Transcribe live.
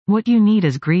What you need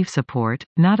is grief support,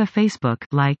 not a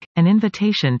Facebook-like, an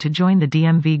invitation to join the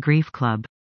DMV Grief Club.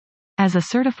 As a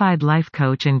certified life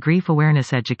coach and grief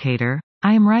awareness educator,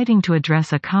 I am writing to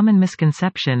address a common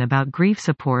misconception about grief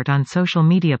support on social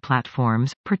media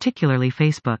platforms, particularly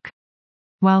Facebook.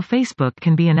 While Facebook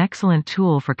can be an excellent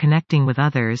tool for connecting with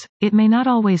others, it may not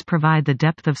always provide the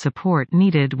depth of support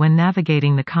needed when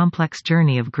navigating the complex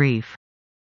journey of grief.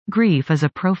 Grief is a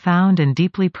profound and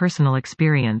deeply personal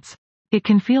experience. It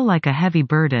can feel like a heavy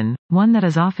burden, one that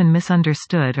is often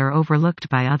misunderstood or overlooked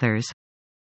by others.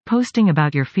 Posting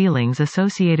about your feelings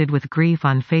associated with grief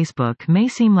on Facebook may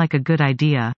seem like a good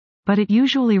idea, but it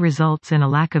usually results in a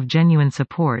lack of genuine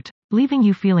support, leaving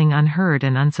you feeling unheard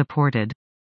and unsupported.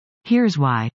 Here's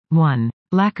why. 1.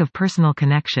 Lack of personal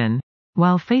connection.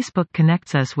 While Facebook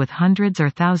connects us with hundreds or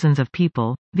thousands of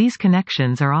people, these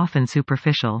connections are often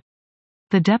superficial.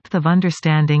 The depth of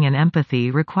understanding and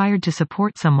empathy required to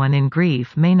support someone in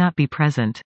grief may not be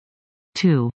present.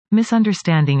 2.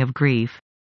 Misunderstanding of grief.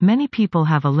 Many people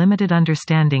have a limited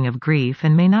understanding of grief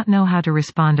and may not know how to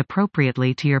respond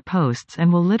appropriately to your posts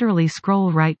and will literally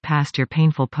scroll right past your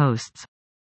painful posts.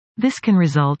 This can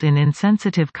result in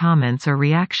insensitive comments or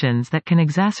reactions that can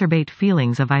exacerbate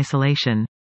feelings of isolation.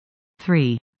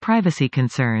 3. Privacy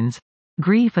concerns.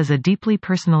 Grief is a deeply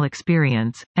personal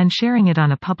experience, and sharing it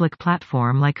on a public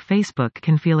platform like Facebook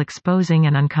can feel exposing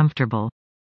and uncomfortable.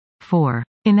 4.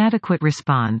 Inadequate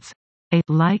response. A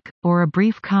like, or a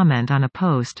brief comment on a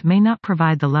post may not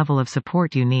provide the level of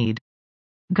support you need.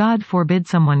 God forbid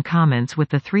someone comments with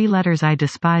the 3 letters I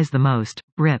despise the most,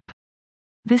 RIP.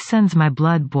 This sends my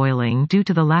blood boiling due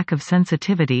to the lack of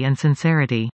sensitivity and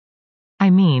sincerity.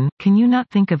 I mean, can you not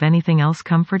think of anything else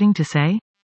comforting to say?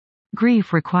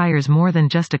 Grief requires more than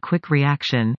just a quick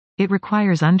reaction. It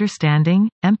requires understanding,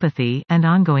 empathy, and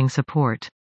ongoing support.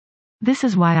 This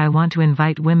is why I want to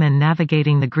invite women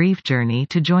navigating the grief journey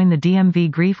to join the DMV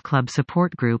Grief Club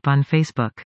support group on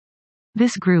Facebook.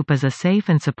 This group is a safe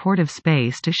and supportive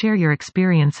space to share your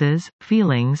experiences,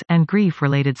 feelings, and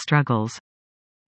grief-related struggles.